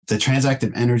The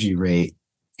transactive energy rate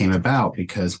came about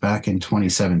because back in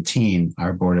 2017,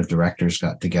 our board of directors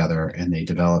got together and they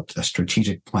developed a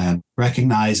strategic plan,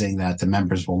 recognizing that the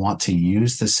members will want to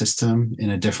use the system in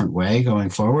a different way going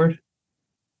forward.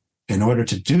 In order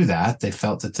to do that, they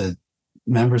felt that the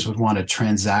members would want to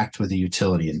transact with the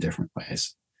utility in different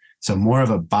ways. So more of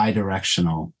a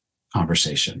bi-directional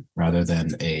conversation rather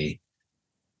than a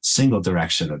single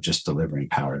direction of just delivering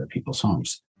power to people's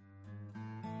homes.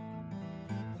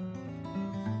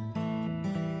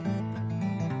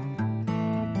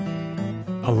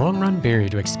 A long-run barrier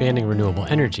to expanding renewable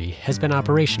energy has been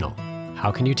operational.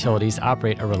 How can utilities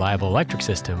operate a reliable electric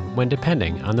system when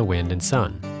depending on the wind and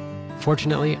sun?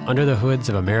 Fortunately, under the hoods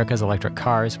of America's electric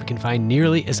cars, we can find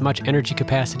nearly as much energy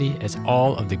capacity as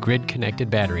all of the grid-connected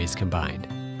batteries combined.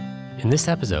 In this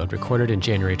episode, recorded in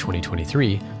January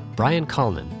 2023, Brian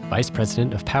Cullinan, Vice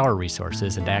President of Power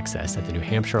Resources and Access at the New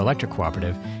Hampshire Electric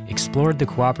Cooperative, explored the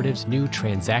cooperative's new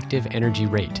transactive energy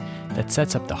rate that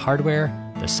sets up the hardware,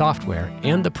 the software,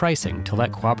 and the pricing to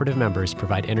let cooperative members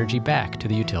provide energy back to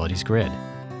the utility's grid.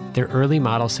 Their early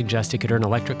model suggests it could earn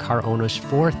electric car owners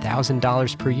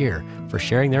 $4,000 per year for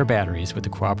sharing their batteries with the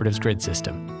cooperative's grid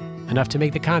system, enough to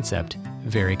make the concept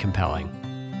very compelling.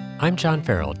 I'm John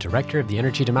Farrell, Director of the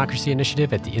Energy Democracy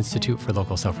Initiative at the Institute for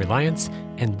Local Self-Reliance,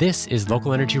 and this is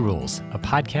Local Energy Rules, a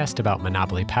podcast about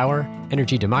monopoly power,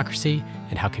 energy democracy,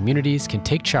 and how communities can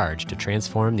take charge to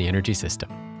transform the energy system.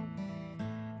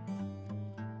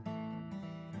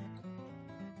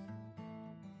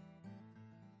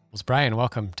 Well, Brian,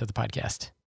 welcome to the podcast.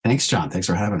 Thanks, John. Thanks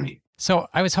for having me. So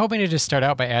I was hoping to just start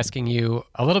out by asking you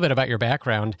a little bit about your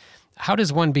background. How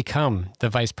does one become the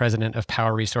Vice President of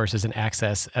Power Resources and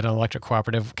Access at an electric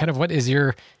cooperative? Kind of what is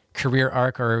your career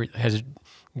arc or has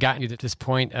gotten you to this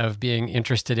point of being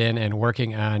interested in and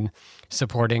working on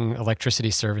supporting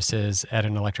electricity services at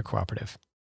an electric cooperative?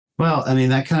 Well,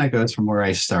 that kind of goes from where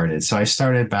I started. So I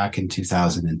started back in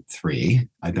 2003.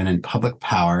 I've been in public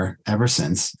power ever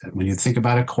since. When you think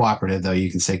about a cooperative, though, you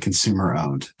can say consumer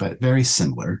owned, but very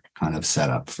similar kind of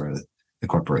setup for the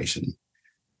corporation.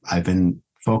 I've been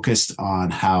focused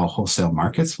on how wholesale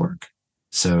markets work.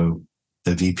 So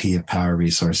the VP of Power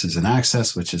Resources and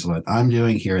Access, which is what I'm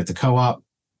doing here at the co-op,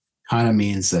 kind of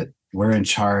means that we're in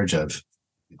charge of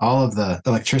all of the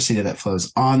electricity that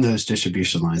flows on those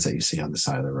distribution lines that you see on the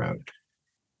side of the road.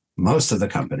 Most of the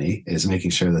company is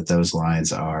making sure that those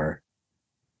lines are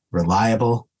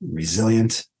reliable,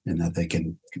 resilient, and that they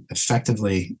can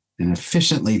effectively and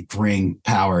efficiently bring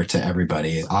power to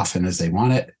everybody as often as they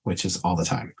want it, which is all the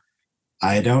time.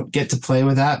 I don't get to play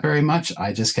with that very much.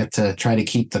 I just get to try to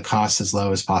keep the costs as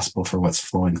low as possible for what's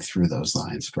flowing through those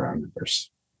lines for our members.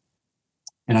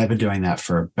 And I've been doing that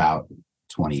for about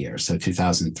 20 years. So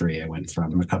 2003, I went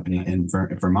from a company in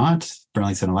Vermont,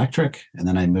 Burlington Electric, and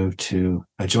then I moved to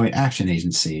a joint action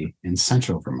agency in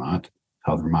central Vermont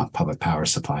called Vermont Public Power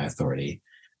Supply Authority,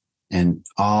 and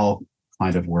all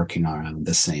kind of working on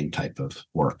the same type of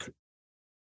work.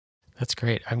 That's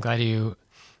great. I'm glad you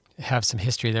have some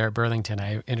history there at Burlington.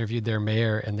 I interviewed their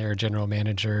mayor and their general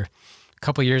manager a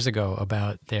couple years ago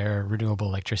about their renewable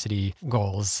electricity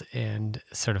goals and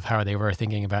sort of how they were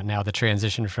thinking about now the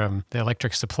transition from the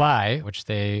electric supply, which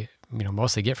they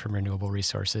mostly get from renewable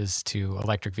resources, to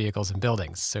electric vehicles and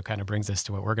buildings. So it kind of brings us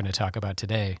to what we're going to talk about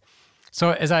today.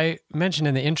 So as I mentioned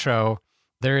in the intro,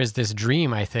 there is this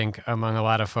dream, I think, among a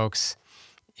lot of folks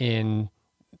in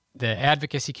the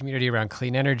advocacy community around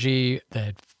clean energy,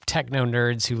 the techno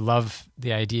nerds who love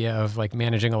the idea of like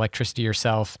managing electricity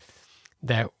yourself,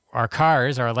 that our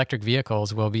cars, our electric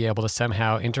vehicles, will be able to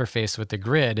somehow interface with the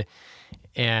grid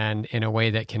and in a way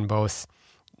that can both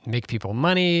make people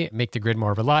money, make the grid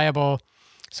more reliable.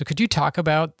 So could you talk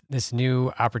about this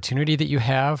new opportunity that you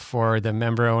have for the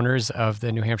member owners of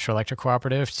the New Hampshire Electric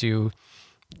Cooperative to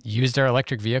use their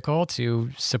electric vehicle to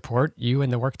support you in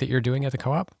the work that you're doing at the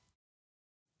co-op?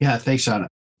 Yeah, thanks, Sean.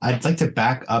 I'd like to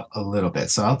back up a little bit.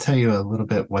 So I'll tell you a little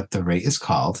bit what the rate is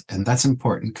called, and that's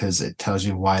important because it tells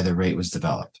you why the rate was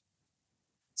developed.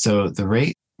 So the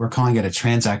rate, we're calling it a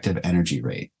transactive energy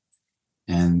rate.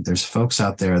 And there's folks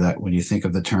out there that when you think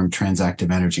of the term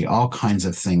transactive energy, all kinds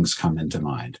of things come into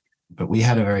mind. But we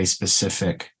had a very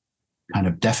specific kind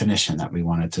of definition that we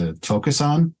wanted to focus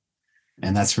on.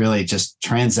 And that's really just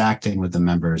transacting with the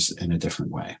members in a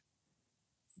different way.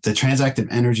 The transactive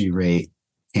energy rate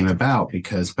came about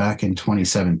because back in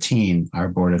 2017, our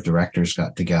board of directors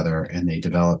got together and they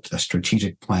developed a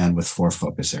strategic plan with 4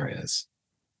 focus areas.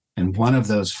 And one of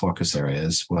those focus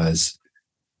areas was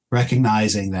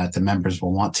recognizing that the members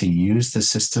will want to use the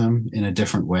system in a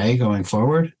different way going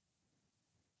forward.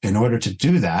 In order to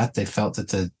do that, they felt that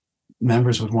the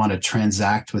members would want to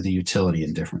transact with the utility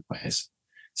in different ways.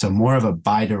 So more of a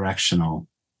bi-directional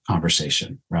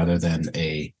conversation rather than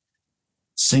a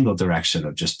single direction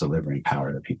of just delivering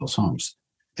power to people's homes.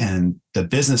 And the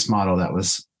business model that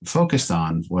was focused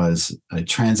on was a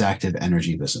transactive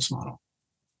energy business model.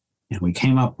 And we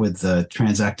came up with the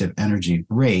transactive energy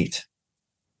rate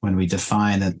when we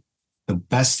defined that the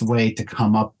best way to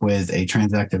come up with a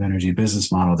transactive energy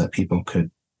business model that people could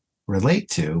relate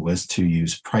to was to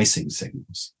use pricing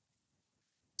signals.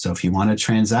 So if you want to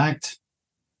transact,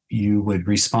 you would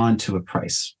respond to a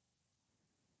price.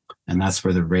 And that's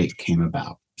where the rate came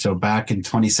about. So back in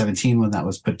 2017, when that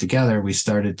was put together, we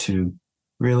started to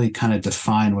really kind of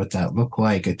define what that looked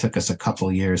like. It took us a couple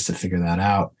of years to figure that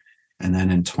out. And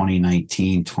then in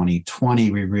 2019,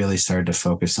 2020, we really started to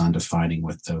focus on defining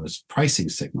what those pricing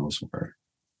signals were.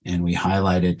 And we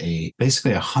highlighted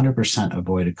basically 100%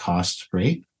 avoided cost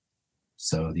rate.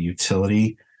 So the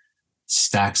utility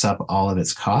stacks up all of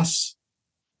its costs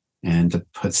and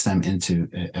puts them into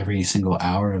every single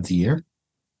hour of the year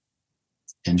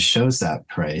and shows that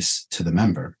price to the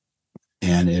member.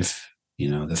 And if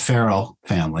the Farrell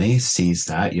family sees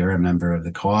that you're a member of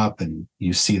the co-op and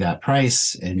you see that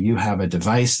price and you have a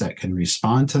device that can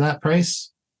respond to that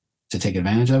price to take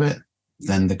advantage of it,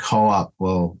 then the co-op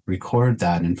will record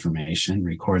that information,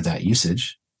 record that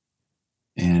usage,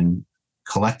 and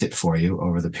collect it for you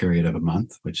over the period of a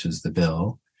month, which is the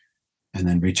bill, and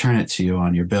then return it to you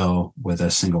on your bill with a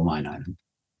single line item.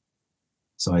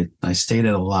 So I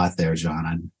stated a lot there,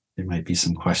 John. There might be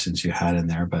some questions you had in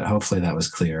there, but hopefully that was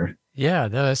clear. Yeah,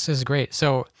 this is great.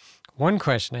 So one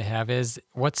question I have is,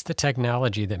 what's the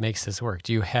technology that makes this work?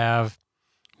 Do you have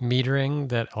metering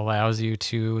that allows you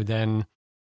to then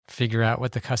figure out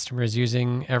what the customer is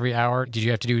using every hour? Did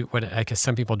you have to do what I guess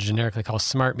some people generically call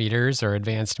smart meters or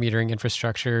advanced metering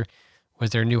infrastructure?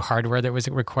 Was there new hardware that was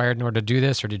required in order to do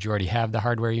this, or did you already have the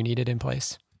hardware you needed in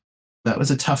place? That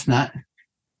was a tough nut.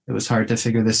 It was hard to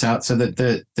figure this out. So that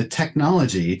the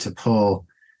technology to pull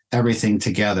everything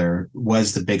together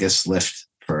was the biggest lift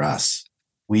for us.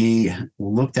 We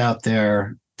looked out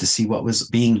there to see what was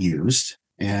being used,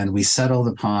 and we settled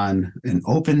upon an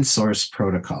open source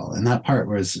protocol. And that part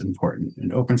was important,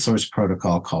 an open source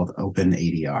protocol called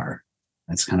OpenADR.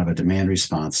 That's kind of a demand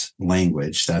response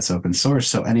language that's open source.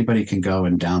 So anybody can go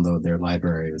and download their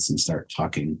libraries and start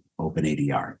talking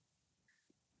OpenADR.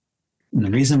 And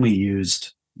the reason we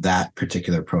used that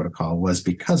particular protocol was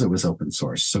because it was open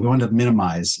source. So we wanted to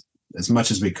minimize as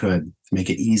much as we could to make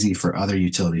it easy for other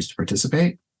utilities to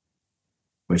participate,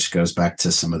 which goes back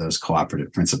to some of those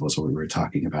cooperative principles we were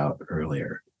talking about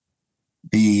earlier.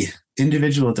 The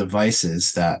individual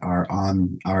devices that are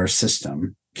on our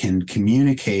system can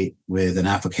communicate with an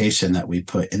application that we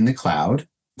put in the cloud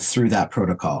through that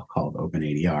protocol called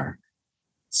OpenADR.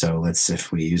 So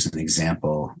if we use an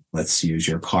example, let's use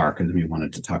your car because we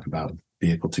wanted to talk about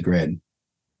vehicle to grid.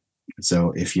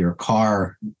 So if your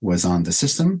car was on the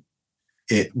system,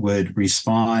 it would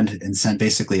respond and send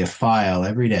basically a file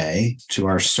every day to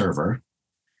our server.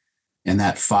 And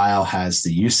that file has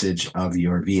the usage of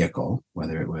your vehicle,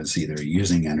 whether it was either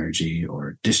using energy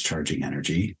or discharging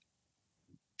energy,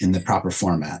 in the proper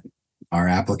format. Our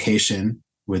application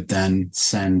would then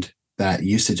send that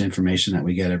usage information that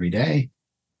we get every day.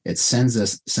 It sends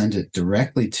it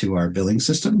directly to our billing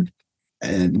system.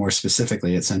 And more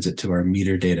specifically, it sends it to our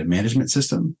meter data management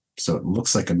system. So it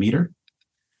looks like a meter.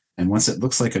 And once it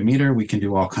looks like a meter, we can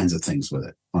do all kinds of things with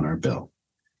it on our bill.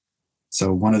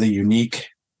 So one of the unique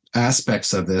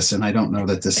aspects of this, and I don't know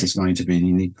that this is going to be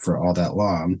unique for all that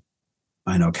long.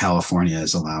 I know California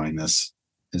is allowing this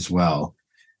as well.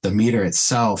 The meter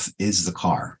itself is the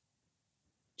car.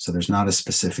 So there's not a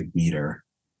specific meter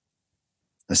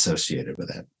associated with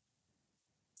it.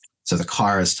 So the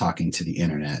car is talking to the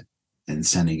internet and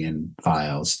sending in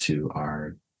files to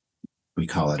we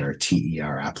call it our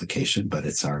TER application, but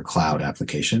it's our cloud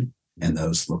application. And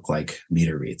those look like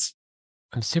meter reads.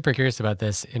 I'm super curious about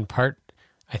this. In part,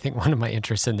 I think one of my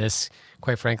interests in this,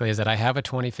 quite frankly, is that I have a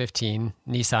 2015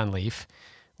 Nissan Leaf,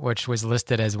 which was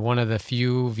listed as one of the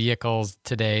few vehicles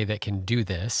today that can do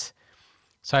this.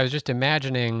 So I was just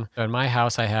imagining, in my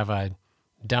house, I have a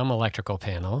dumb electrical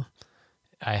panel.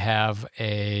 I have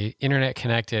a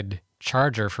internet-connected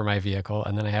charger for my vehicle,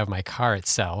 and then I have my car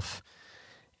itself.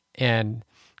 And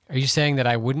are you saying that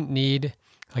I wouldn't need,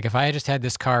 if I just had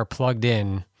this car plugged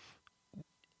in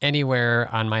anywhere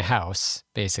on my house,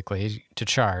 basically, to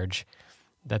charge,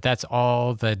 that's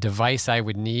all the device I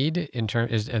would need and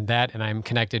I'm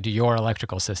connected to your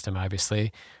electrical system,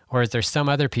 obviously? Or is there some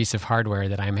other piece of hardware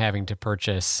that I'm having to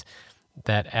purchase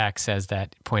that acts as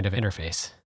that point of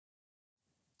interface?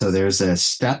 So there's a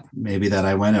step maybe that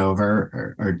I went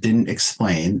over or didn't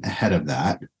explain ahead of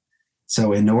that.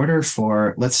 So in order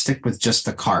for, let's stick with just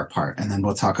the car part, and then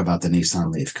we'll talk about the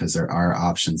Nissan Leaf because there are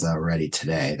options already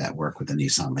today that work with the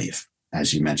Nissan Leaf.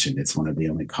 As you mentioned, it's one of the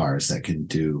only cars that can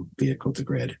do vehicle to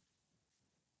grid.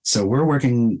 So we're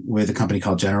working with a company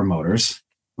called General Motors.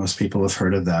 Most people have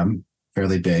heard of them,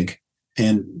 fairly big.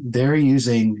 And they're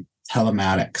using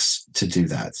telematics to do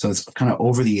that. So it's kind of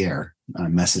over the air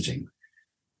messaging.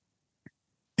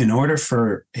 In order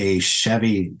for a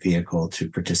Chevy vehicle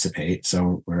to participate,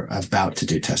 so we're about to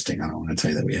do testing. I don't want to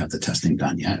tell you that we have the testing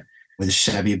done yet with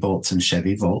Chevy Bolts and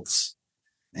Chevy Volts.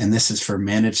 And this is for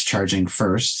managed charging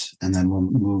first, and then we'll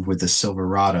move with the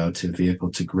Silverado to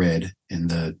vehicle to grid in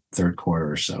the third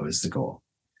quarter or so is the goal.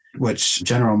 What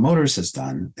General Motors has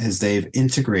done is they've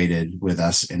integrated with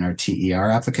us in our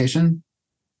TER application.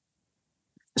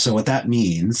 So what that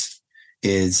means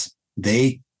is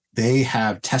they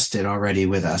have tested already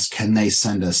with us. Can they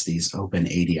send us these open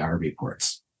ADR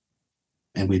reports?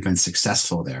 And we've been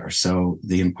successful there. So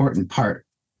the important part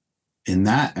in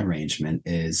that arrangement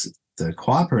is the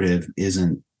cooperative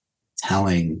isn't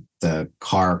telling the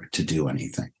car to do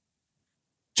anything.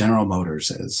 General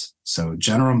Motors is. So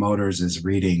General Motors is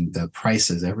reading the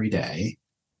prices every day,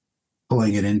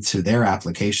 pulling it into their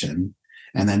application,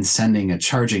 and then sending a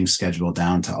charging schedule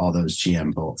down to all those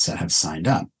GM Bolts that have signed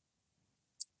up.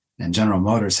 And General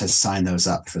Motors has signed those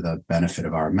up for the benefit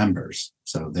of our members.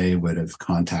 So they would have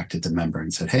contacted the member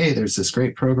and said, hey, there's this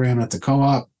great program at the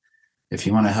co-op. If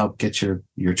you want to help get your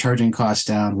charging costs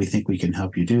down, we think we can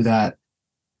help you do that.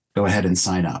 Go ahead and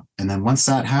sign up. And then once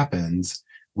that happens,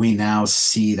 we now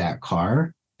see that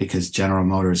car because General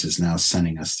Motors is now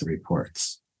sending us the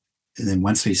reports. And then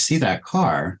once we see that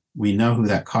car, we know who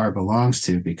that car belongs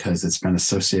to because it's been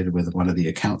associated with one of the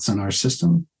accounts in our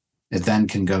system. It then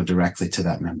can go directly to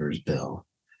that member's bill.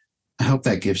 I hope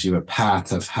that gives you a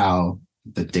path of how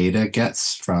the data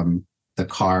gets from the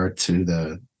car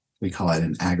to we call it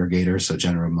an aggregator. So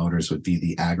General Motors would be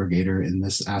the aggregator in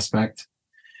this aspect,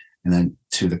 and then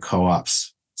to the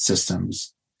co-ops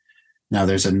systems. Now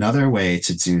there's another way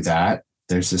to do that.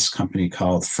 There's this company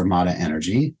called Fermata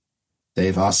Energy.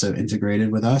 They've also integrated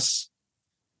with us.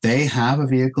 They have a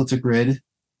vehicle to grid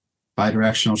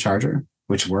bidirectional charger,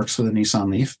 which works with a Nissan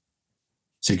Leaf.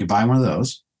 So you could buy one of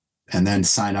those and then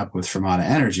sign up with Fermata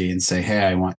Energy and say,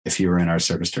 hey, if you were in our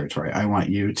service territory, I want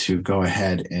you to go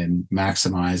ahead and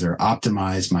maximize or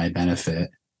optimize my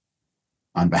benefit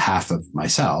on behalf of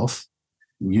myself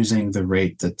using the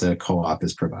rate that the co-op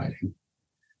is providing.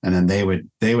 And then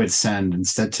they would send,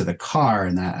 instead to the car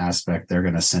in that aspect, they're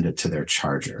going to send it to their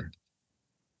charger.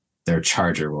 Their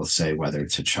charger will say whether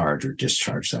to charge or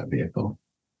discharge that vehicle.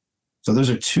 So those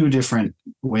are two different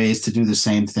ways to do the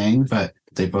same thing, but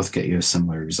they both get you a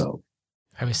similar result.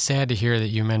 I was sad to hear that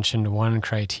you mentioned one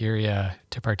criteria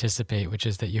to participate, which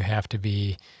is that you have to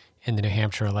be in the New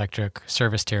Hampshire Electric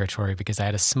service territory, because I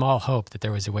had a small hope that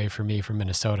there was a way for me from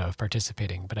Minnesota of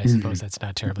participating, but I suppose that's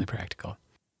not terribly practical.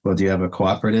 Well, do you have a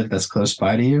cooperative that's close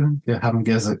by to you? Have them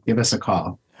give us a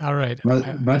call. All right.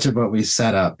 Much of what we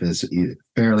set up is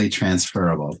fairly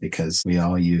transferable because we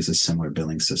all use a similar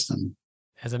billing system.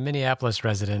 As a Minneapolis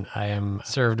resident, I am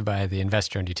served by the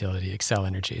investor-owned utility, Xcel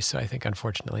Energy. So I think,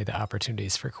 unfortunately, the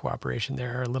opportunities for cooperation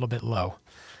there are a little bit low.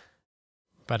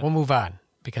 But we'll move on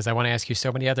because I want to ask you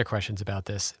so many other questions about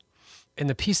this. In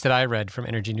the piece that I read from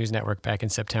Energy News Network back in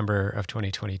September of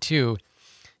 2022,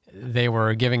 they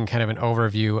were giving kind of an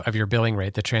overview of your billing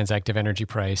rate, the transactive energy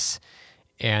price.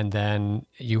 And then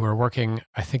you were working,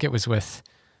 I think it was with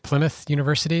Plymouth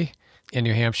University in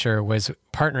New Hampshire, was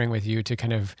partnering with you to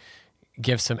kind of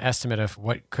give some estimate of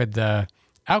what could the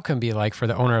outcome be like for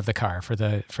the owner of the car, for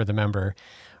the member.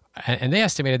 And they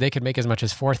estimated they could make as much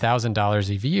as $4,000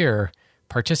 a year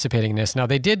participating in this. Now,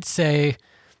 they did say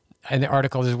in the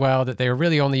article as well that they were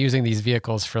really only using these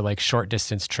vehicles for like short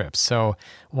distance trips. So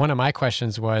one of my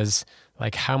questions was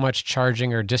like, how much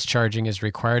charging or discharging is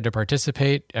required to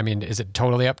participate? I mean, is it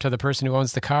totally up to the person who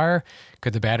owns the car?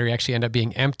 Could the battery actually end up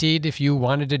being emptied if you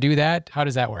wanted to do that? How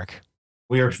does that work?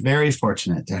 We are very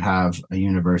fortunate to have a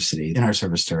university in our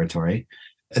service territory.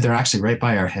 They're actually right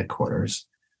by our headquarters.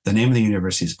 The name of the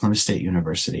university is Plymouth State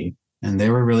University, and they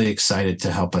were really excited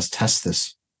to help us test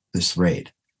this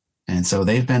rate. And so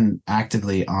they've been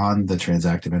actively on the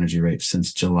transactive energy rate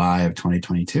since July of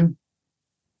 2022.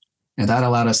 And that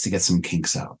allowed us to get some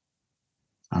kinks out.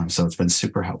 So it's been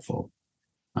super helpful.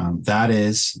 That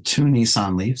is 2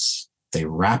 Nissan Leafs. They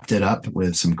wrapped it up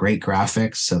with some great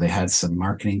graphics. So they had some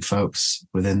marketing folks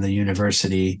within the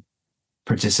university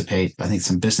participate. I think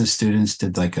some business students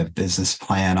did like a business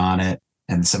plan on it.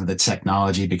 and some of the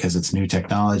technology, because it's new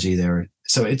technology there.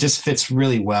 So it just fits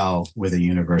really well with a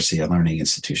university, a learning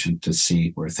institution, to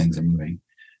see where things are moving.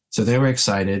 So they were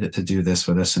excited to do this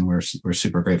with us, and we're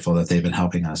super grateful that they've been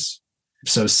helping us.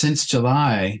 So since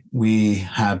July, we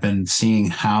have been seeing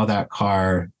how that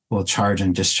car will charge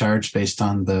and discharge based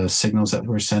on the signals that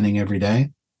we're sending every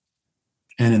day.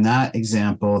 And in that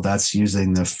example, that's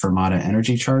using the Fermata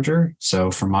Energy Charger. So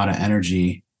Fermata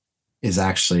Energy is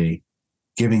actually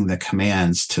giving the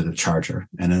commands to the charger.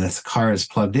 And then if the car is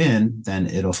plugged in, then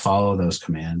it'll follow those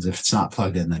commands. If it's not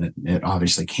plugged in, then it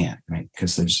obviously can't, right?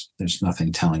 Because there's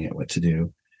nothing telling it what to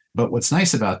do. But what's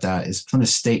nice about that is Plymouth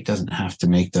State doesn't have to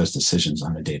make those decisions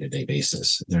on a day-to-day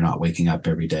basis. They're not waking up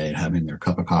every day and having their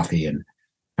cup of coffee and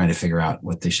trying to figure out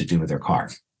what they should do with their car.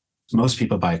 Most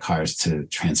people buy cars to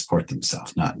transport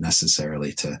themselves, not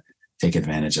necessarily to take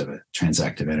advantage of a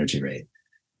transactive energy rate.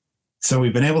 So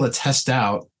we've been able to test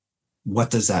out,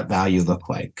 what does that value look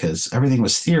like? Because everything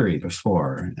was theory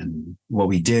before. And what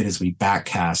we did is we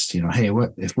backcast, hey,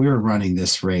 what if we were running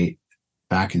this rate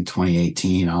back in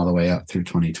 2018 all the way up through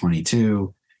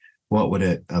 2022, what would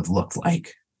it have looked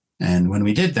like? And when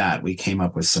we did that, we came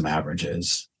up with some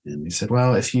averages. And we said,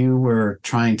 well, if you were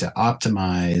trying to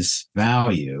optimize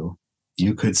value,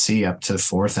 you could see up to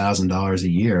 $4,000 a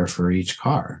year for each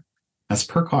car. That's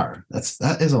per car.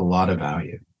 That is a lot of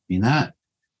value. I mean, that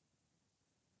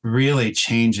really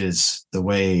changes the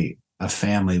way a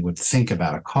family would think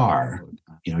about a car.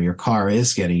 Your car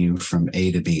is getting you from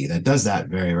A to B. That does that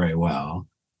very, very well.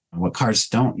 And what cars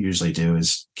don't usually do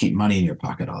is keep money in your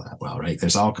pocket all that well, right?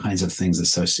 There's all kinds of things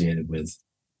associated with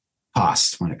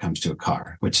cost when it comes to a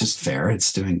car, which is fair.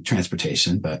 It's doing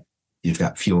transportation, but you've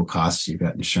got fuel costs, you've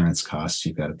got insurance costs,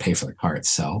 you've got to pay for the car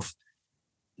itself.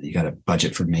 You got to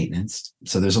budget for maintenance.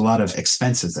 So there's a lot of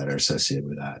expenses that are associated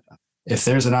with that. If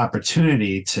there's an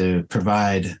opportunity to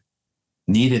provide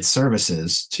needed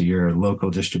services to your local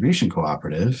distribution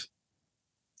cooperative,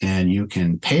 and you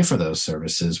can pay for those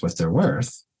services what they're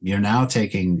worth, you're now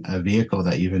taking a vehicle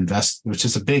that you've invested, which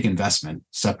is a big investment,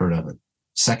 separate of it,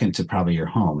 second to probably your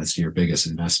home. It's your biggest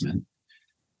investment,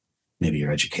 maybe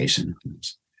your education.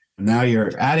 Now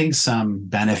you're adding some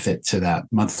benefit to that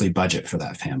monthly budget for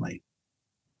that family.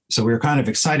 So we were kind of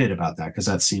excited about that because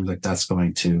that seems like that's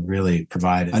going to really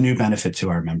provide a new benefit to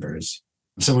our members.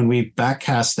 So when we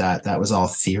backcast that was all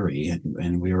theory,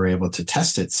 and we were able to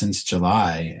test it since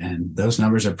July, and those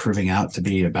numbers are proving out to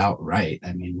be about right.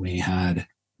 I mean, we had,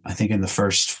 I think in the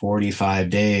first 45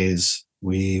 days,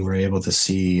 we were able to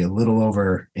see a little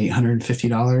over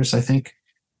 $850, I think,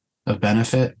 of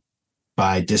benefit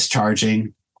by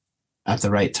discharging at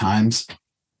the right times.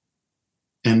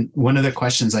 And one of the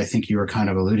questions I think you were kind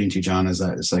of alluding to, John, is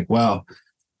that it's like, well,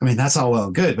 I mean, that's all well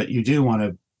and good, but you do want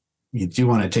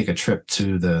to take a trip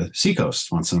to the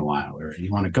seacoast once in a while, or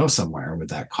you want to go somewhere with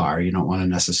that car. You don't want to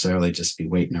necessarily just be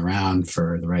waiting around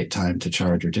for the right time to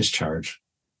charge or discharge.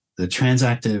 The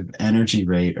transactive energy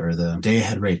rate, or the day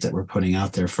ahead rate that we're putting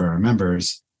out there for our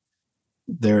members,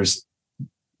 there's,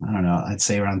 I don't know, I'd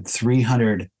say around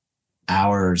 300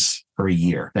 hours per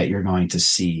year that you're going to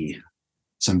see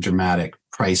some dramatic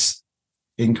price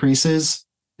increases.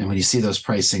 And when you see those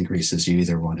price increases, you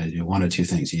either want to do one of two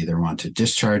things. You either want to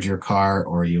discharge your car,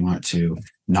 or you want to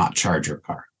not charge your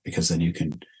car, because then you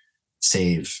can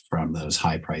save from those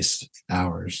high priced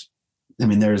hours. I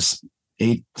mean, there's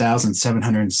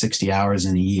 8,760 hours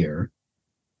in a year.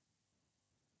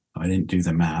 I didn't do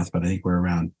the math, but I think we're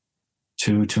around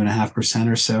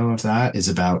 2.5% or so of that is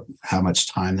about how much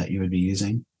time that you would be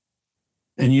using.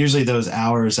 And usually those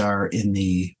hours are in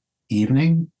the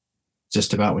evening,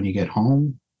 just about when you get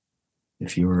home.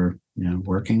 If you were,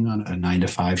 working on a 9 to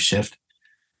 5 shift,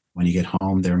 when you get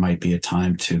home, there might be a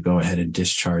time to go ahead and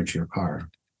discharge your car.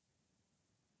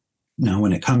 Now,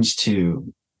 when it comes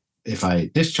to, if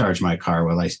I discharge my car,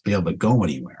 will I be able to go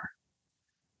anywhere?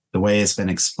 The way it's been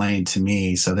explained to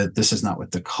me, so that this is not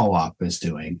what the co-op is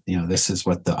doing. This is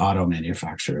what the auto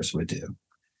manufacturers would do.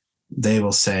 They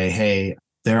will say, hey,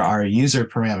 there are user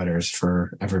parameters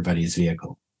for everybody's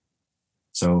vehicle.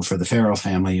 So for the Farrell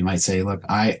family, you might say, look,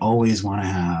 I always want to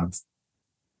have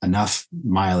enough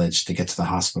mileage to get to the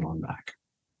hospital and back.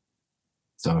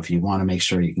 So if you want to make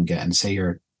sure you can get, and say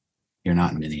you're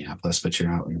not in Minneapolis, but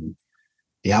you're out in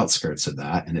the outskirts of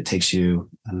that, and it takes you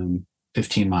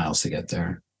 15 miles to get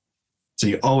there. So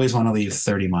you always want to leave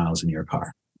 30 miles in your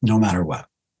car, no matter what.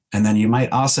 And then you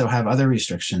might also have other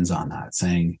restrictions on that,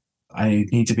 saying, I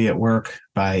need to be at work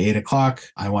by 8 o'clock.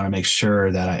 I want to make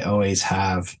sure that I always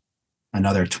have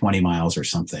another 20 miles or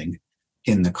something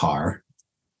in the car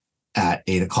at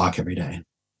 8 o'clock every day.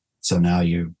 So now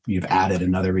you've added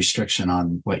another restriction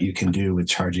on what you can do with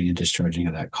charging and discharging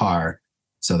of that car,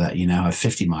 so that you now have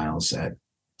 50 miles at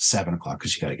 7 o'clock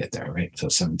because you got to get there, right? So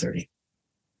 7:30.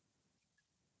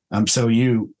 So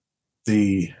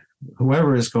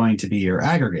whoever is going to be your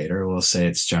aggregator, we'll say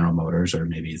it's General Motors or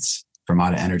maybe it's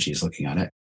Vermata Energy is looking at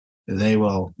it. They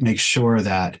will make sure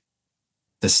that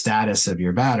the status of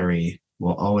your battery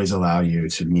will always allow you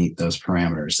to meet those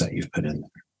parameters that you've put in there.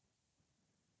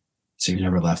 So you're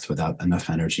never left without enough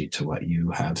energy to what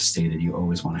you have stated you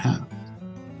always want to have.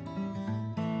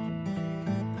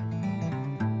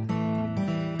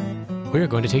 We're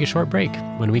going to take a short break.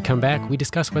 When we come back, we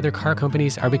discuss whether car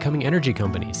companies are becoming energy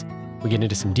companies. We get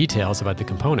into some details about the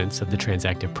components of the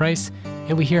transactive price,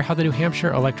 and we hear how the New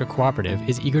Hampshire Electric Cooperative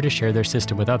is eager to share their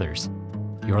system with others.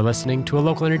 You're listening to a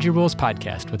Local Energy Rules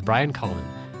podcast with Brian Cullinan,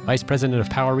 Vice President of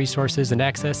Power Resources and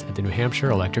Access at the New Hampshire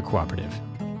Electric Cooperative.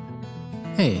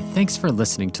 Hey, thanks for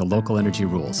listening to Local Energy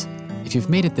Rules. If you've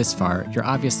made it this far, you're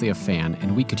obviously a fan,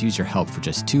 and we could use your help for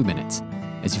just 2 minutes.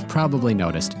 As you've probably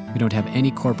noticed, we don't have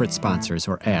any corporate sponsors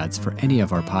or ads for any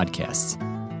of our podcasts.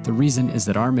 The reason is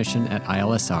that our mission at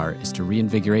ILSR is to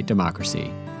reinvigorate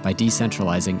democracy by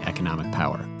decentralizing economic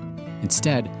power.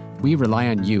 Instead, we rely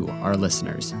on you, our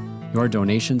listeners. Your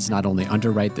donations not only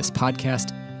underwrite this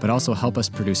podcast, but also help us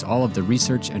produce all of the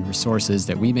research and resources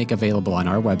that we make available on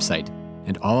our website,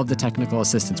 and all of the technical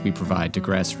assistance we provide to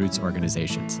grassroots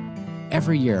organizations.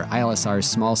 Every year, ILSR's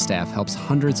small staff helps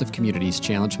hundreds of communities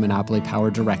challenge monopoly power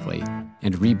directly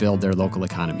and rebuild their local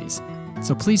economies.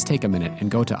 So please take a minute and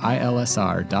go to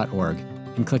ilsr.org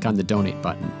and click on the donate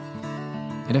button.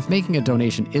 And if making a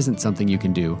donation isn't something you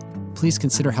can do, please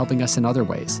consider helping us in other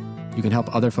ways. You can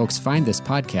help other folks find this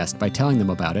podcast by telling them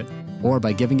about it, or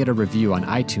by giving it a review on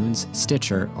iTunes,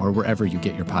 Stitcher, or wherever you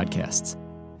get your podcasts.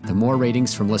 The more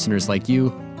ratings from listeners like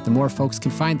you, the more folks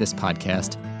can find this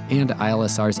podcast and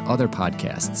ILSR's other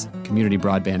podcasts, Community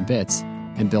Broadband Bits,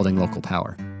 and Building Local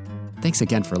Power. Thanks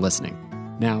again for listening.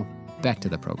 Now, back to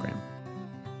the program.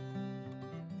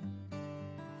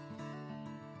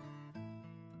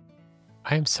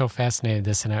 I am so fascinated with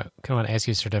this, and I kind of want to ask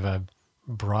you sort of a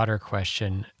broader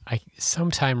question.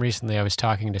 Sometime recently, I was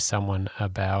talking to someone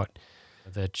about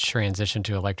the transition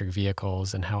to electric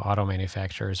vehicles and how auto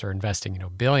manufacturers are investing,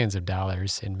 billions of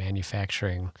dollars in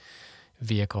manufacturing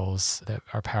vehicles that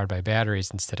are powered by batteries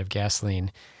instead of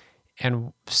gasoline.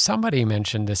 And somebody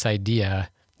mentioned this idea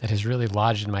that has really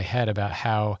lodged in my head about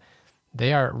how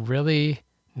they are really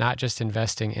not just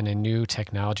investing in a new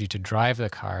technology to drive the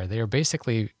car, they are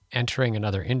basically entering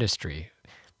another industry.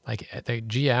 Like the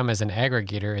GM as an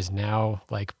aggregator is now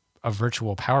like a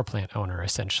virtual power plant owner,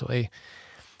 essentially.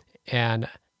 And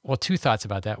well, 2 thoughts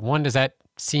about that. One, does that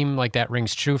seem like that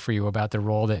rings true for you about the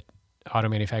role that auto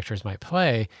manufacturers might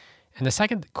play? And the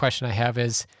second question I have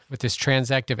is, with this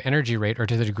transactive energy rate, or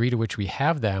to the degree to which we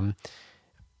have them,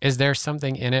 is there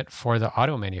something in it for the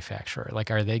auto manufacturer?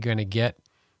 Like, are they going to get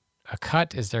a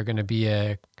cut? Is there going to be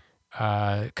a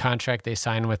contract they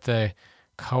sign with the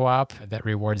co-op that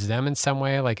rewards them in some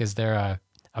way? Like, is there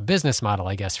a business model,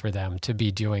 I guess, for them to be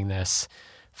doing this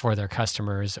for their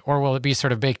customers? Or will it be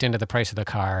sort of baked into the price of the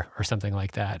car or something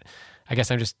like that? I guess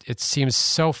it seems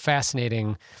so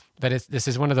fascinating that this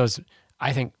is one of those,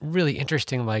 I think, really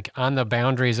interesting, like on the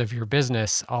boundaries of your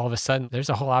business, all of a sudden there's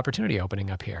a whole opportunity opening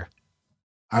up here.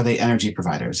 Are they energy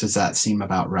providers? Does that seem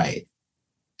about right?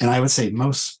 And I would say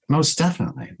most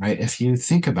definitely, right? If you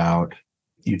think about,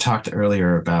 you talked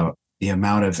earlier about the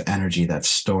amount of energy that's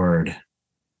stored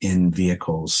in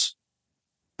vehicles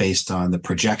based on the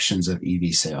projections of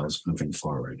EV sales moving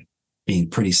forward being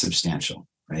pretty substantial,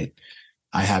 right?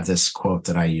 I have this quote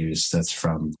that I use that's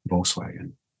from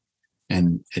Volkswagen,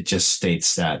 and it just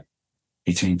states that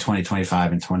between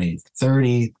 2025 and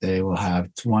 2030, they will have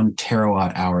 1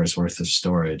 terawatt hours worth of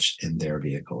storage in their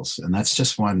vehicles. And that's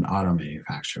just one auto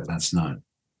manufacturer. That's not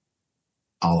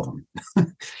all of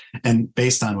them. And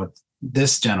based on what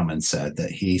this gentleman said,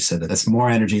 he said that that's more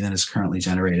energy than is currently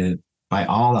generated by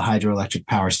all the hydroelectric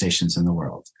power stations in the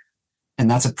world. And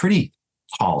that's a pretty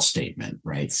tall statement,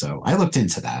 right? So I looked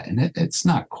into that, and it's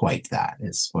not quite that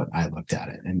is what I looked at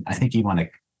it. And I think you want to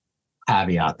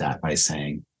caveat that by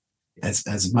saying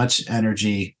as much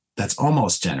energy that's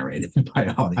almost generated by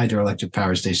all the hydroelectric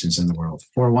power stations in the world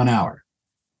for 1 hour.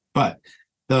 But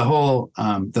the whole,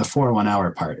 the for 1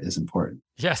 hour part is important.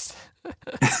 Yes,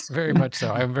 very much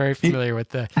so. I'm very familiar with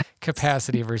the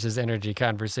capacity versus energy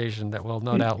conversation that will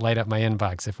no doubt light up my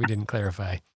inbox if we didn't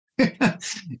clarify.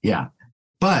 Yeah.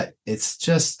 But it's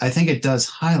just, I think it does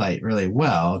highlight really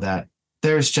well that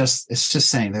it's just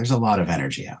saying there's a lot of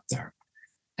energy out there.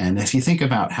 And if you think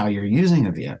about how you're using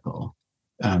a vehicle,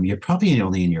 you're probably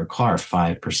only in your car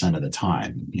 5% of the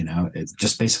time. It's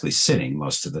just basically sitting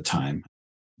most of the time.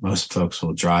 Most folks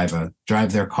will drive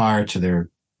their car to their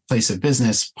place of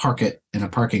business, park it in a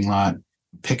parking lot,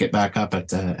 pick it back up at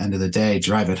the end of the day,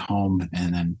 drive it home,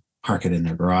 and then park it in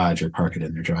their garage or park it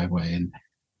in their driveway. And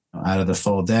out of the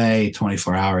full day,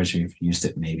 24 hours, you've used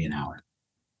it maybe an hour.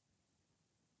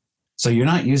 So you're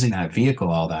not using that vehicle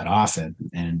all that often,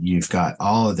 and you've got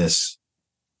all of this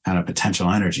kind of potential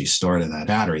energy stored in that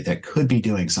battery that could be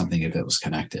doing something if it was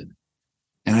connected.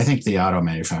 And I think the auto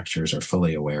manufacturers are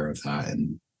fully aware of that.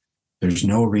 And there's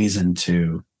no reason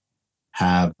to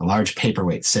have a large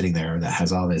paperweight sitting there that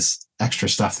has all this extra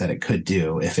stuff that it could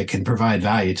do if it can provide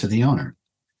value to the owner.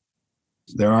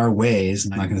 There are ways,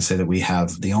 I'm not going to say that we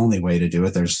have the only way to do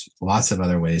it. There's lots of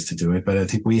other ways to do it, but I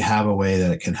think we have a way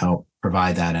that it can help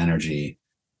provide that energy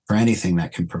for anything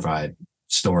that can provide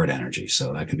stored energy.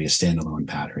 So that could be a standalone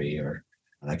battery, or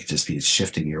that could just be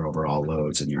shifting your overall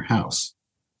loads in your house.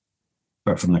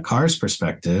 But from the car's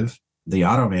perspective, the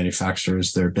auto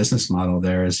manufacturers, their business model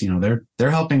there is,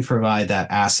 they're helping provide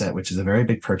that asset, which is a very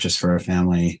big purchase for a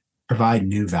family, provide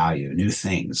new value, new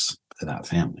things to that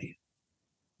family,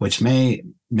 which may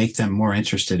make them more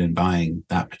interested in buying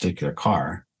that particular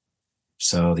car.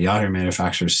 So the auto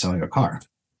manufacturer is selling a car.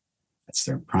 That's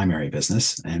their primary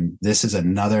business. And this is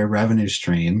another revenue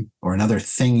stream or another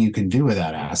thing you can do with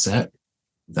that asset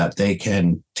that they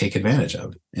can take advantage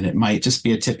of. And it might just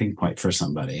be a tipping point for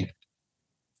somebody.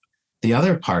 The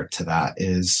other part to that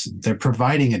is they're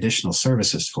providing additional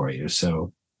services for you.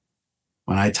 So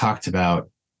when I talked about,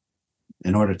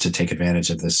 in order to take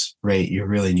advantage of this rate, you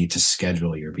really need to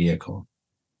schedule your vehicle.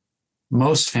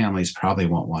 Most families probably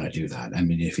won't want to do that. I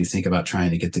mean, if you think about trying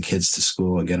to get the kids to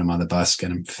school and get them on the bus, get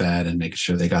them fed and making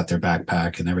sure they got their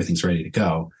backpack and everything's ready to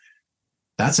go,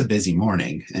 that's a busy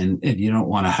morning. And you don't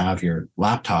want to have your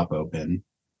laptop open,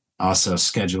 also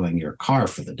scheduling your car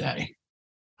for the day.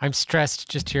 I'm stressed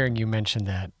just hearing you mention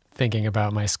that, thinking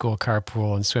about my school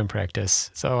carpool and swim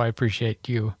practice. So I appreciate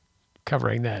you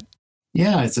covering that.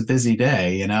 Yeah, it's a busy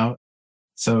day,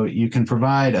 So you can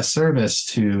provide a service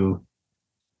to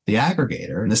the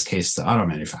aggregator, in this case, the auto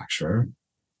manufacturer,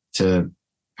 to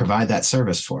provide that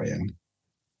service for you.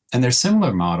 And there's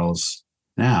similar models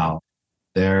now.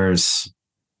 There's,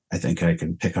 I think I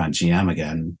can pick on GM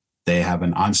again. They have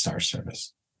an OnStar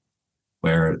service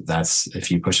where that's,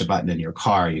 if you push a button in your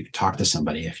car, you can talk to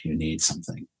somebody if you need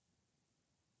something.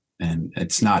 And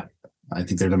it's not, I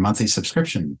think there's a monthly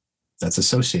subscription that's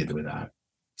associated with that.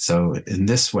 So in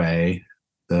this way,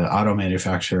 the auto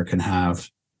manufacturer can have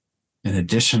an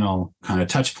additional kind of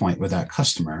touch point with that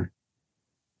customer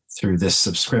through this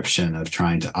subscription of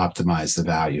trying to optimize the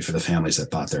value for the families that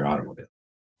bought their automobile.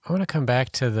 I want to come back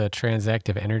to the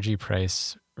transactive energy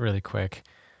price really quick.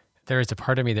 There is a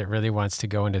part of me that really wants to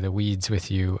go into the weeds with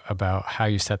you about how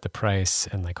you set the price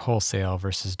and like wholesale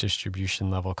versus distribution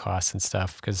level costs and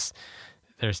stuff, because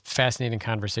there's fascinating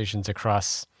conversations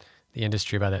across the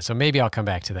industry about that. So maybe I'll come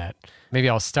back to that. Maybe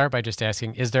I'll start by just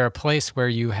asking, is there a place where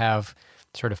you have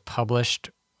sort of published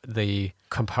the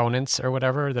components or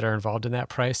whatever that are involved in that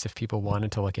price if people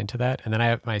wanted to look into that? And then I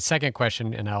have my second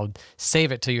question, and I'll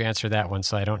save it till you answer that one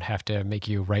so I don't have to make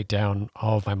you write down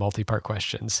all of my multi-part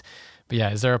questions. But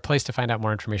yeah, is there a place to find out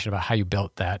more information about how you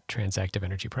built that transactive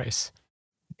energy price?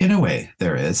 In a way,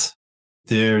 there is.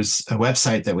 There's a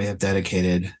website that we have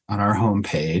dedicated on our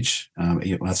homepage.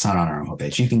 Well, it's not on our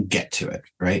homepage. You can get to it,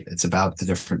 right? It's about the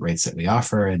different rates that we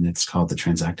offer, and it's called the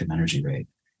Transactive Energy Rate.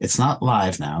 It's not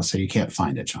live now, so you can't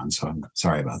find it, John. So I'm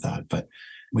sorry about that. But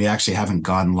we actually haven't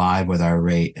gone live with our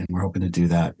rate, and we're hoping to do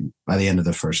that by the end of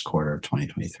the first quarter of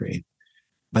 2023.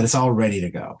 But it's all ready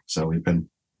to go. So we've been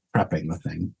prepping the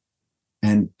thing.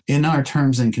 And in our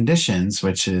terms and conditions,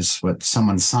 which is what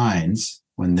someone signs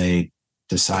when they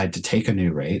decide to take a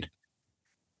new rate,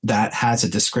 that has a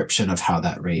description of how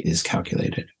that rate is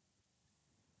calculated.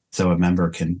 So a member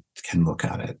can look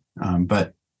at it.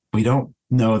 But we don't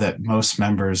know that most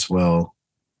members will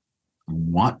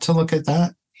want to look at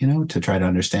that, to try to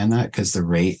understand that, because the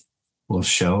rate will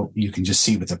show, you can just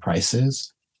see what the price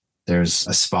is. There's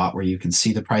a spot where you can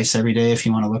see the price every day if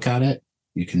you want to look at it.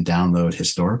 You can download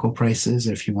historical prices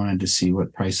if you wanted to see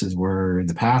what prices were in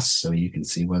the past, so you can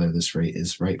see whether this rate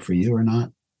is right for you or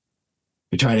not.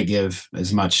 We try to give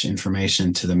as much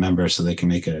information to the member so they can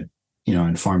make a,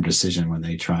 informed decision when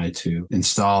they try to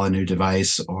install a new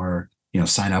device or,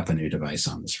 sign up a new device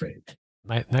on this rate.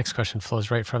 My next question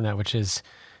flows right from that, which is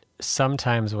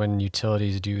sometimes when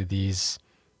utilities do these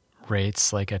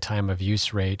rates, like a time of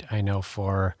use rate, I know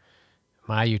for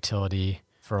my utility,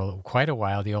 for quite a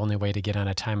while, the only way to get on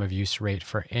a time of use rate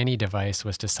for any device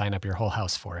was to sign up your whole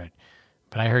house for it.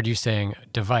 But I heard you saying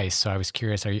device, so I was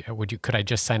curious. Could I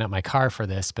just sign up my car for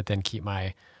this, but then keep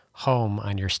my home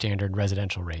on your standard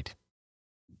residential rate?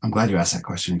 I'm glad you asked that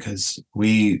question because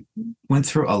we went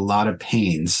through a lot of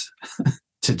pains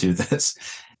to do this.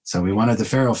 So we wanted the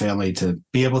Farrell family to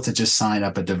be able to just sign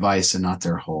up a device and not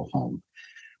their whole home.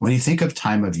 When you think of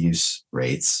time of use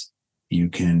rates, you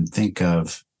can think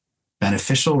of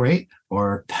beneficial rate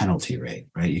or penalty rate,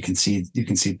 right? You can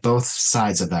see both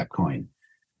sides of that coin.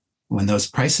 When those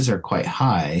prices are quite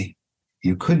high,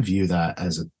 you could view that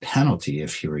as a penalty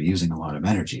if you were using a lot of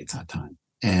energy at that time.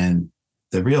 And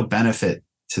the real benefit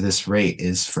to this rate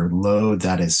is for load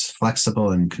that is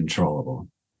flexible and controllable.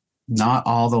 Not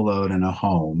all the load in a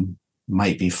home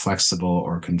might be flexible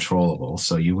or controllable.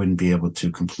 So you wouldn't be able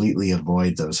to completely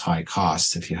avoid those high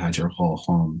costs if you had your whole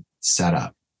home set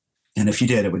up. And if you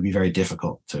did, it would be very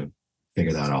difficult to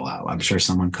figure that all out. I'm sure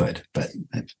someone could, but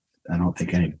I don't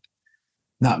think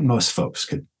not most folks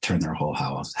could turn their whole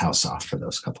house off for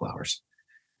those couple hours.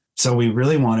 So we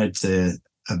really wanted the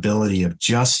ability of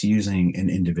just using an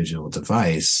individual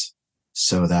device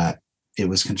so that it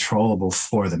was controllable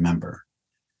for the member.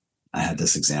 I had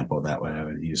this example that I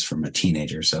would use from a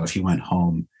teenager. So if you went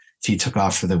home, if you took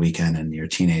off for the weekend and your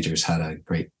teenagers had a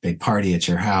great big party at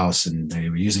your house and they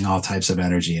were using all types of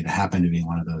energy, and it happened to be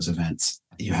one of those events,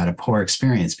 you had a poor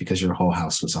experience because your whole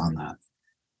house was on that.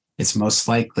 It's most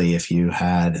likely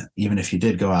even if you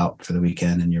did go out for the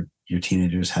weekend and your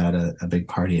teenagers had a big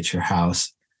party at your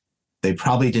house, they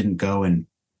probably didn't go and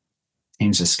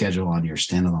change the schedule on your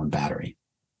standalone battery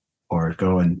or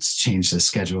go and change the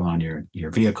schedule on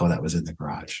your vehicle that was in the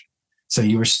garage. So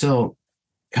you were still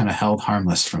kind of held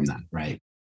harmless from that, right?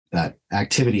 That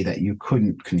activity that you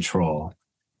couldn't control.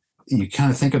 You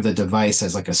kind of think of the device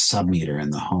as like a sub-meter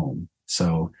in the home.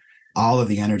 So all of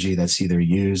the energy that's either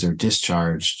used or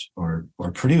discharged or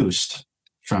produced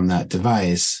from that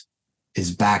device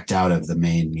is backed out of the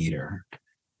main meter.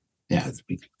 Yeah,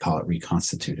 we call it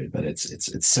reconstituted, but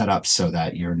it's set up so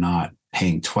that you're not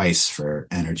paying twice for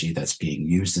energy that's being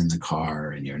used in the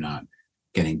car, and you're not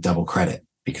getting double credit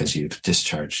because you've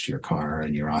discharged your car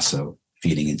and you're also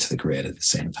feeding into the grid at the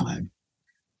same time.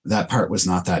 That part was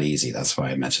not that easy. That's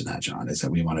why I mentioned that, John, is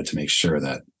that we wanted to make sure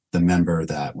that the member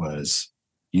that was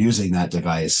using that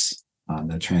device on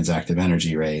the transactive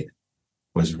energy rate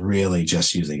was really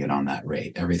just using it on that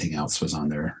rate. Everything else was on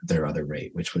their other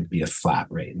rate, which would be a flat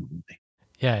rate.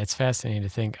 Yeah, it's fascinating to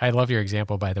think. I love your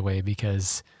example, by the way,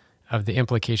 because of the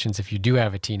implications if you do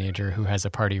have a teenager who has a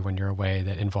party when you're away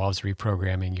that involves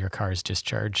reprogramming your car's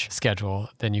discharge schedule,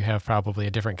 then you have probably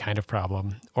a different kind of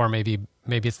problem. Or maybe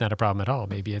it's not a problem at all.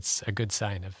 Maybe it's a good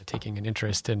sign of taking an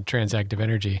interest in transactive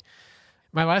energy.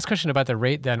 My last question about the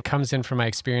rate then comes in from my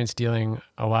experience dealing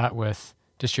a lot with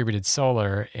distributed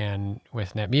solar and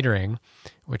with net metering,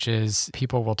 which is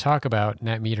people will talk about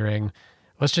net metering.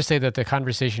 Let's just say that the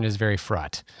conversation is very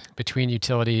fraught between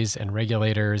utilities and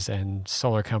regulators and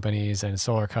solar companies and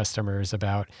solar customers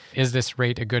about, is this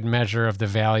rate a good measure of the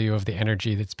value of the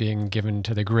energy that's being given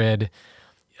to the grid?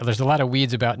 There's a lot of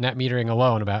weeds about net metering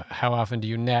alone, about how often do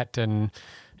you net and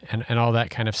all that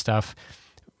kind of stuff.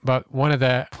 But one of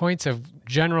the points of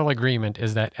general agreement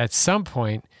is that at some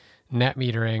point, net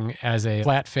metering as a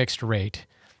flat fixed rate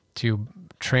to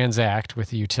transact with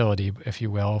the utility, if you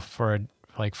will, for a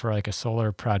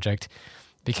solar project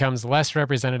becomes less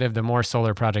representative the more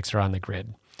solar projects are on the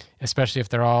grid, especially if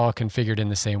they're all configured in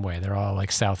the same way. They're all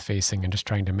like south facing and just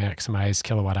trying to maximize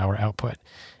kilowatt hour output.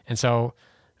 And so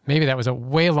maybe that was a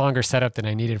way longer setup than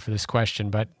I needed for this question,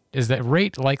 but is that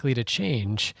rate likely to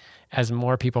change as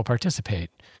more people participate?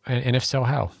 And if so,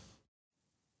 how?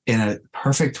 In a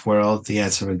perfect world, the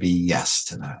answer would be yes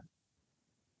to that.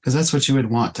 Because that's what you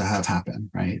would want to have happen,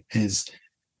 right? Is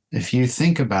if you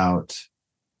think about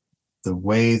the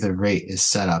way the rate is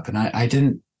set up, and I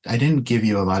didn't give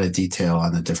you a lot of detail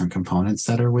on the different components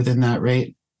that are within that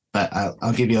rate, but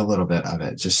I'll give you a little bit of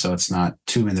it just so it's not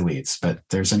too in the weeds. But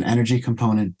there's an energy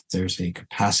component, there's a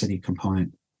capacity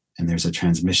component, and there's a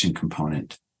transmission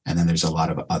component. And then there's a lot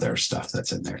of other stuff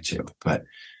that's in there too. But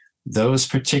those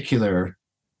particular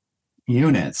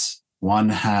units, one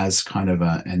has kind of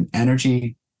an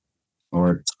energy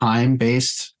or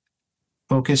time-based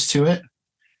focus to it.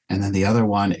 And then the other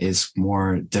one is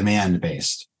more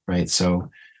demand-based, right?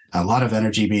 So a lot of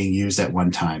energy being used at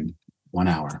one time, 1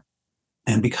 hour.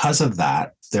 And because of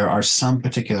that, there are some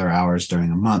particular hours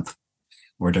during a month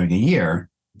or during a year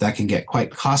that can get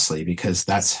quite costly because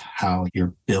that's how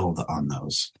you're billed on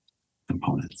those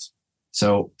components.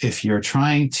 So if you're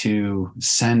trying to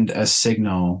send a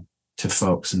signal to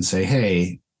folks and say,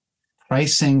 hey,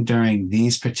 pricing during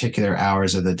these particular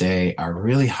hours of the day are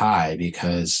really high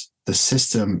because the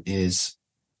system is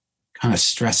kind of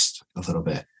stressed a little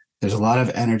bit. There's a lot of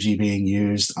energy being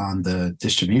used on the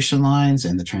distribution lines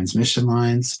and the transmission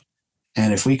lines.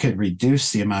 And if we could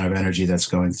reduce the amount of energy that's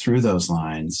going through those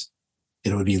lines,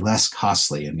 it would be less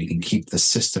costly and we can keep the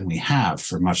system we have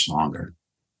for much longer.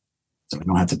 So we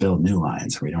don't have to build new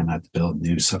lines, or we don't have to build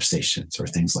new substations or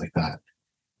things like that.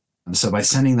 And so by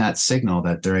sending that signal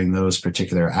that during those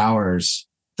particular hours,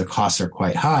 the costs are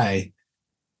quite high,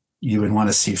 you would want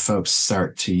to see folks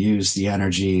start to use the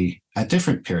energy at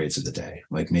different periods of the day,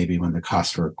 like maybe when the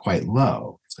costs were quite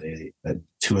low, say at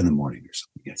 2 a.m. or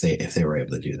something, if they were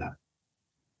able to do that.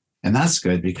 And that's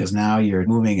good because now you're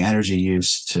moving energy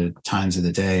use to times of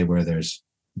the day where there's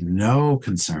no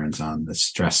concerns on the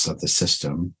stress of the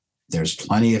system. There's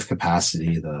plenty of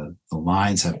capacity. The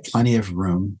lines have plenty of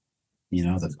room.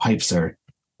 The pipes are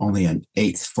only an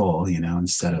eighth full,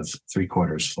 instead of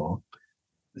 3/4 full.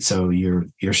 So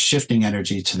you're shifting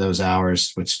energy to those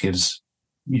hours, which gives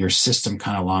your system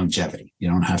kind of longevity. You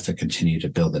don't have to continue to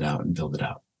build it out and build it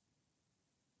out.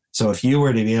 So if you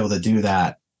were to be able to do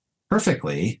that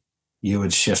perfectly, you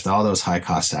would shift all those high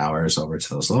cost hours over to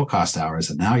those low cost hours.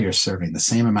 And now you're serving the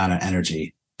same amount of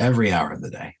energy every hour of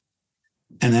the day.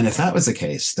 And then if that was the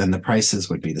case, then the prices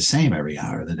would be the same every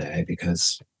hour of the day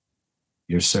because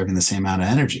you're serving the same amount of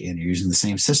energy and you're using the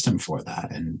same system for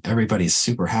that. And everybody's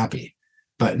super happy.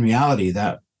 But in reality,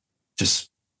 that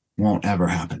just won't ever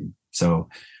happen. So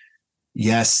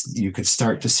yes, you could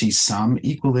start to see some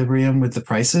equilibrium with the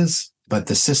prices, but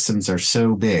the systems are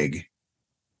so big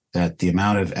that the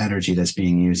amount of energy that's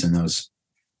being used in those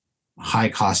high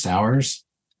cost hours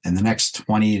in the next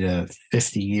 20 to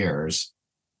 50 years,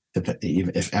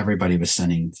 if everybody was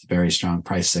sending very strong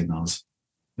price signals,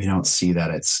 we don't see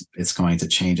that it's going to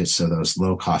change it so those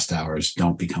low cost hours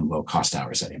don't become low cost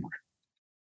hours anymore.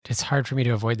 It's hard for me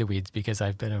to avoid the weeds because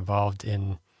I've been involved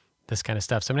in this kind of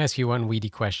stuff. So I'm going to ask you one weedy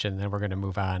question, then we're going to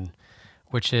move on,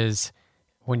 which is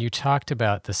when you talked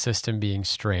about the system being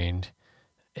strained,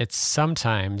 it's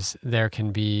sometimes there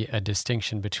can be a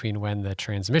distinction between when the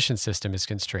transmission system is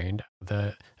constrained,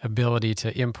 the ability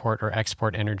to import or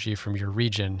export energy from your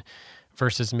region,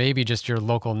 versus maybe just your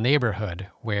local neighborhood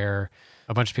where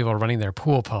a bunch of people are running their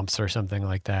pool pumps or something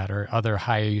like that, or other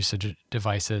high usage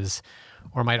devices,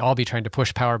 or might all be trying to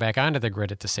push power back onto the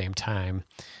grid at the same time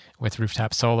with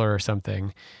rooftop solar or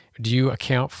something. Do you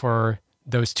account for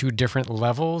those two different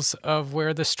levels of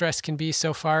where the stress can be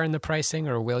so far in the pricing,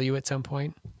 or will you at some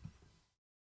point?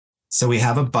 So we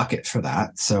have a bucket for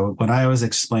that. So when I was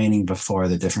explaining before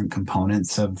the different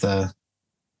components of the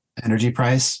energy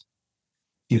price,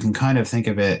 you can kind of think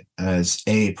of it as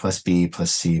A plus B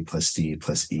plus C plus D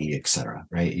plus E, et cetera,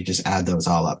 right? You just add those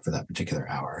all up for that particular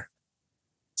hour.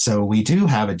 So we do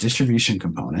have a distribution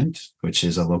component, which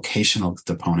is a locational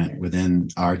component within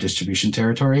our distribution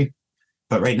territory.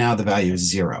 But right now the value is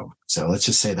 0. So let's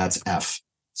just say that's F.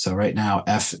 So right now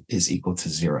F is equal to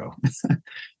 0.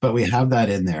 But we have that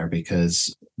in there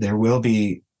because there will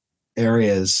be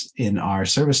areas in our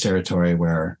service territory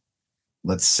where,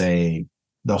 let's say,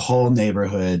 the whole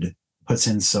neighborhood puts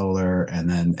in solar and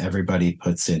then everybody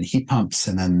puts in heat pumps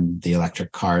and then the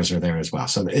electric cars are there as well.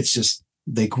 So it's just,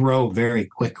 they grow very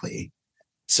quickly.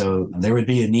 So there would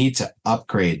be a need to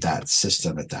upgrade that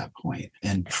system at that point.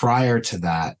 And prior to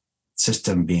that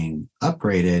system being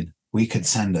upgraded, we could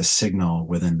send a signal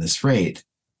within this rate,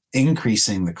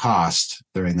 increasing the cost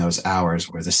during those hours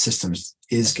where the system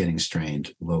is getting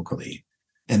strained locally.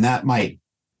 And that might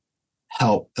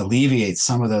help alleviate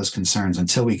some of those concerns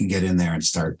until we can get in there and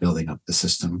start building up the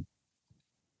system.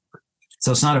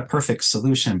 So it's not a perfect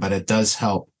solution, but it does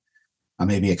help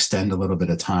maybe extend a little bit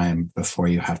of time before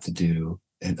you have to do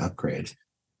an upgrade.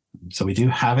 So we do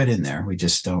have it in there. We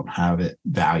just don't have it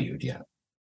valued yet.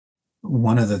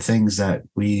 One of the things that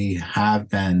we have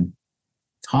been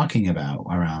talking about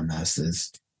around this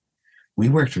is we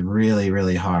worked really,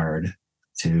 really hard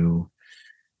to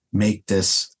make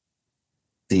this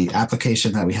the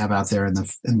application that we have out there in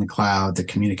the cloud, the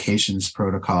communications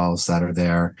protocols that are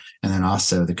there, and then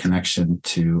also the connection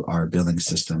to our billing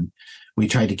system. We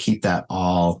tried to keep that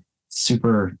all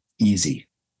super easy.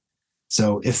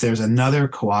 So if there's another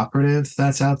cooperative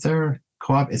that's out there,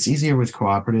 it's easier with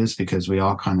cooperatives because we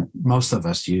all most of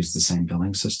us use the same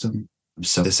billing system.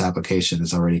 So this application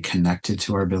is already connected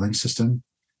to our billing system.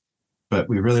 But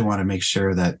we really want to make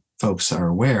sure that folks are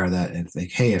aware that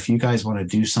if you guys want to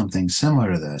do something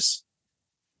similar to this,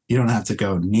 you don't have to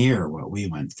go near what we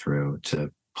went through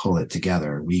to pull it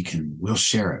together. We'll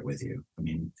share it with you. I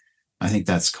mean, I think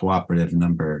that's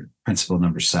principle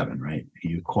number 7, right?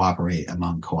 You cooperate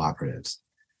among cooperatives.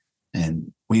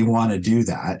 And we want to do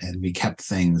that. And we kept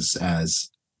things as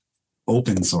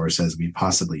open source as we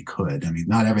possibly could. I mean,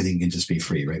 not everything can just be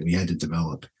free, right? We had to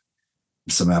develop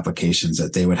some applications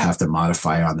that they would have to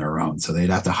modify on their own. So they'd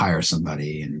have to hire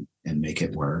somebody and make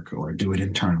it work or do it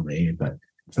internally. But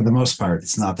for the most part,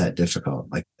 it's not that difficult.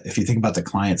 Like if you think about the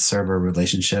client server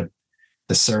relationship,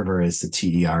 the server is the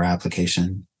TER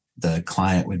application. The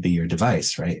client would be your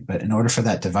device, right? But in order for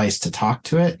that device to talk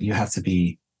to it, you have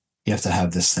to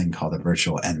have this thing called a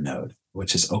virtual end node,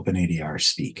 which is OpenADR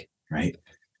speak, right?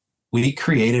 We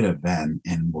created a VEN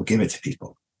and we'll give it to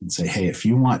people and say, hey, if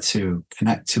you want to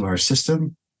connect to our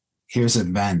system, here's a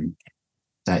VEN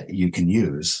that you can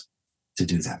use to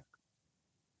do that.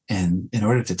 And in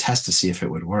order to test to see if it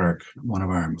would work, one of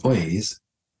our employees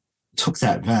took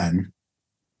that VEN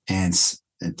and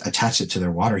attached it to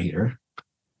their water heater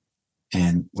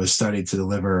and was starting to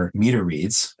deliver meter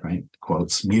reads, right?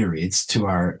 Quotes, meter reads to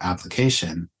our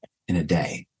application in a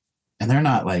day. And they're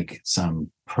not like some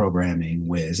programming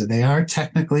whiz. They are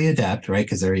technically adept, right?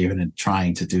 Because they're even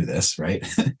trying to do this, right?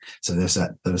 So there's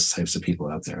those types of people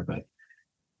out there. But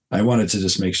I wanted to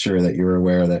just make sure that you're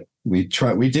aware that we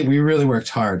really worked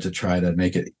hard to try to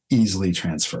make it easily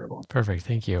transferable. Perfect.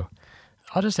 Thank you.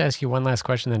 I'll just ask you one last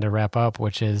question then to wrap up,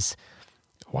 which is,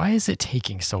 why is it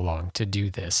taking so long to do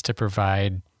this, to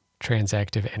provide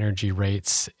transactive energy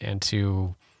rates and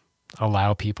to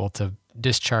allow people to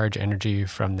discharge energy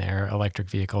from their electric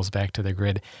vehicles back to the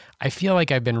grid? I feel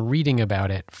like I've been reading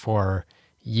about it for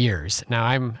years. Now,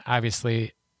 I'm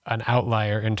obviously an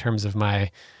outlier in terms of my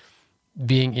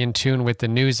being in tune with the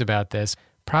news about this.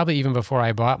 Probably even before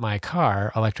I bought my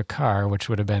electric car, which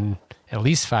would have been at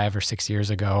least 5 or 6 years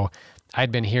ago,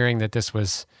 I'd been hearing that this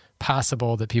was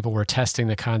possible, that people were testing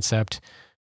the concept.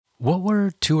 What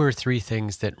were 2 or 3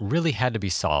 things that really had to be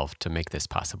solved to make this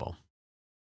possible?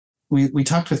 We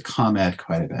talked with ComEd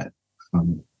quite a bit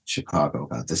from Chicago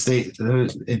about this.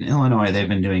 In Illinois, they've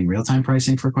been doing real-time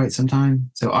pricing for quite some time.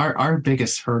 So our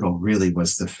biggest hurdle really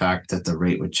was the fact that the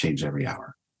rate would change every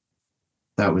hour.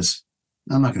 That was,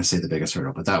 I'm not going to say the biggest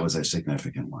hurdle, but that was a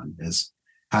significant one, is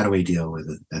how do we deal with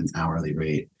an hourly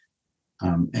rate?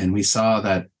 And we saw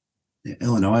that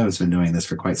Illinois has been doing this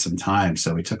for quite some time.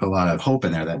 So we took a lot of hope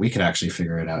in there that we could actually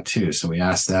figure it out too. So we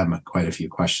asked them quite a few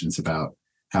questions about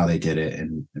how they did it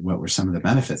and what were some of the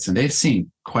benefits. And they've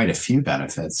seen quite a few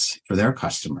benefits for their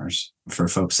customers, for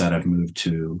folks that have moved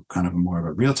to kind of more of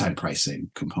a real-time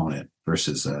pricing component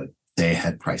versus a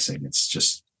day-ahead pricing. It's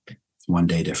just one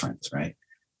day difference, right?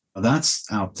 Well, that's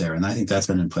out there. And I think that's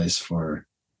been in place for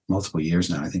multiple years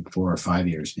now. I think 4 or 5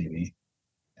 years maybe.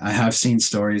 I have seen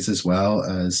stories as well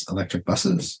as electric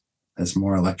buses. As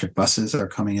more electric buses are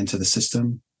coming into the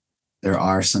system, there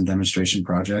are some demonstration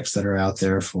projects that are out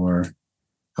there for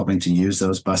helping to use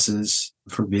those buses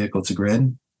for vehicle to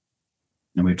grid.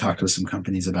 And we've talked with some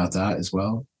companies about that as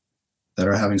well, that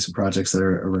are having some projects that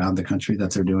are around the country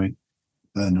that they're doing.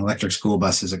 An electric school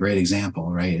bus is a great example,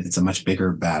 right? It's a much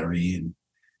bigger battery and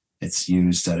it's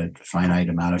used at a finite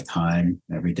amount of time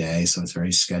every day. So it's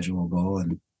very schedulable.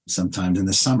 And sometimes in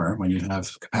the summer, when you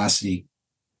have capacity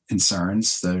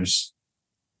concerns, there's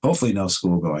hopefully no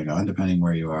school going on, depending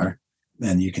where you are.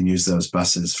 And you can use those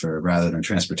buses for, rather than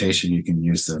transportation, you can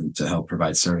use them to help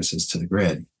provide services to the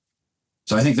grid.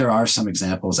 So I think there are some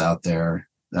examples out there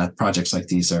that projects like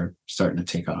these are starting to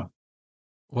take off.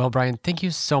 Well, Brian, thank you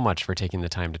so much for taking the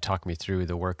time to talk me through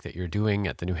the work that you're doing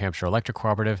at the New Hampshire Electric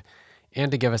Cooperative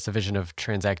and to give us a vision of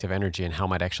transactive energy and how it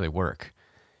might actually work.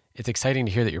 It's exciting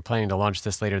to hear that you're planning to launch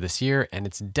this later this year, and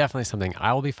it's definitely something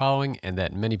I will be following and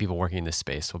that many people working in this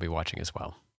space will be watching as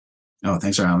well. Oh,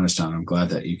 thanks for having us, John. I'm glad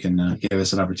that you can give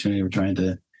us an opportunity. We're trying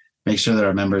to make sure that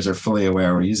our members are fully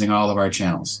aware. We're using all of our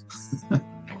channels.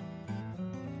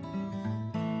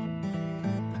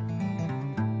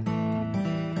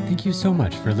 Thank you so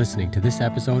much for listening to this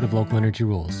episode of Local Energy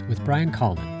Rules with Brian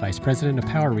Kallman, Vice President of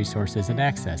Power Resources and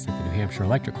Access at the New Hampshire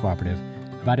Electric Cooperative,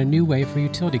 about a new way for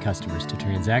utility customers to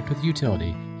transact with the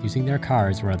utility using their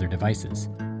cars or other devices.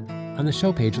 On the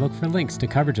show page, look for links to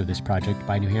coverage of this project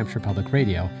by New Hampshire Public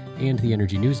Radio and the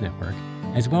Energy News Network,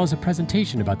 as well as a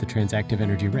presentation about the transactive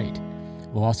energy rate.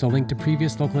 We'll also link to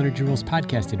previous Local Energy Rules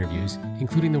podcast interviews,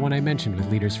 including the one I mentioned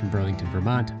with leaders from Burlington,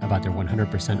 Vermont, about their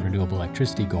 100% renewable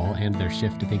electricity goal and their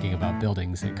shift to thinking about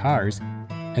buildings and cars,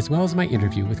 as well as my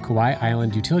interview with Kauai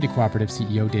Island Utility Cooperative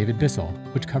CEO David Bissell,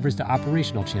 which covers the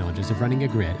operational challenges of running a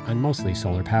grid on mostly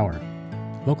solar power.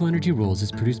 Local Energy Rules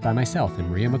is produced by myself and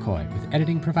Maria McCoy, with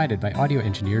editing provided by audio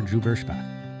engineer Drew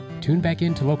Bershbach. Tune back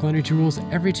in to Local Energy Rules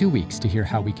every 2 weeks to hear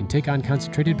how we can take on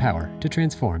concentrated power to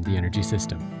transform the energy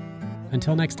system.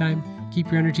 Until next time,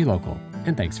 keep your energy local,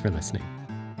 and thanks for listening.